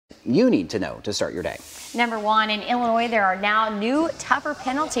you need to know to start your day. Number 1, in Illinois, there are now new tougher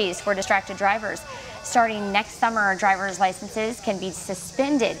penalties for distracted drivers. Starting next summer, driver's licenses can be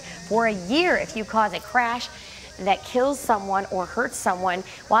suspended for a year if you cause a crash that kills someone or hurts someone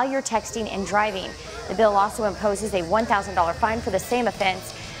while you're texting and driving. The bill also imposes a $1,000 fine for the same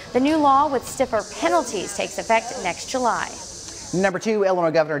offense. The new law with stiffer penalties takes effect next July. Number 2,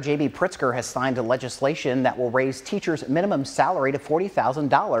 Illinois Governor J.B. Pritzker has signed a legislation that will raise teachers' minimum salary to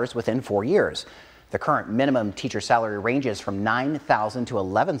 $40,000 within 4 years. The current minimum teacher salary ranges from $9,000 to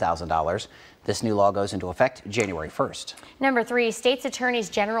 $11,000. This new law goes into effect January 1st. Number 3, states attorneys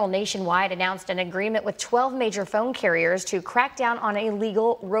general nationwide announced an agreement with 12 major phone carriers to crack down on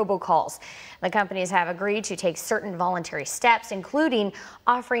illegal robocalls. The companies have agreed to take certain voluntary steps, including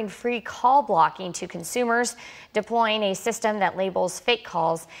offering free call blocking to consumers, deploying a system that labels fake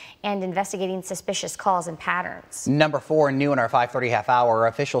calls, and investigating suspicious calls and patterns. Number 4, new in our 5:30 half hour,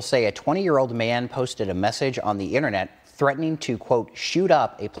 officials say a 20-year-old man posted a message on the internet threatening to, quote, shoot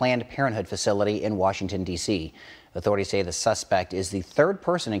up a Planned Parenthood facility in Washington, D.C. Authorities say the suspect is the 3rd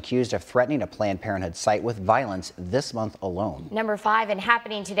person accused of threatening a Planned Parenthood site with violence this month alone. Number 5, and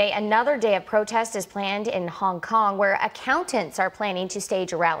happening today, another day of protest is planned in Hong Kong, where accountants are planning to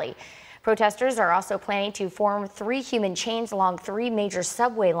stage a rally. Protesters are also planning to form 3 human chains along 3 major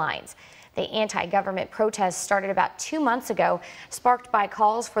subway lines. The anti-government protests started about 2 months ago, sparked by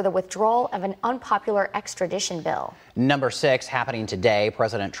calls for the withdrawal of an unpopular extradition bill. Number 6, happening today,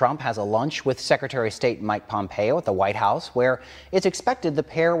 President Trump has a lunch with Secretary of State Mike Pompeo at the White House, where it's expected the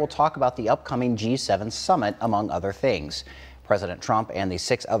pair will talk about the upcoming G7 summit, among other things. President Trump and the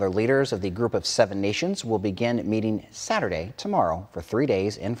 6 other leaders of the group of 7 nations will begin meeting Saturday, tomorrow, for 3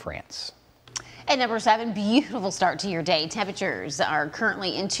 days in France. And number 7, beautiful start to your day. Temperatures are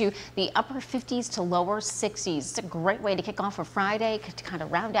currently into the upper 50s to lower 60s. It's a great way to kick off a Friday to kind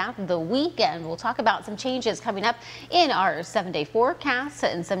of round out the weekend. We'll talk about some changes coming up in our 7-day forecast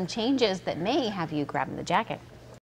and some changes that may have you grabbing the jacket.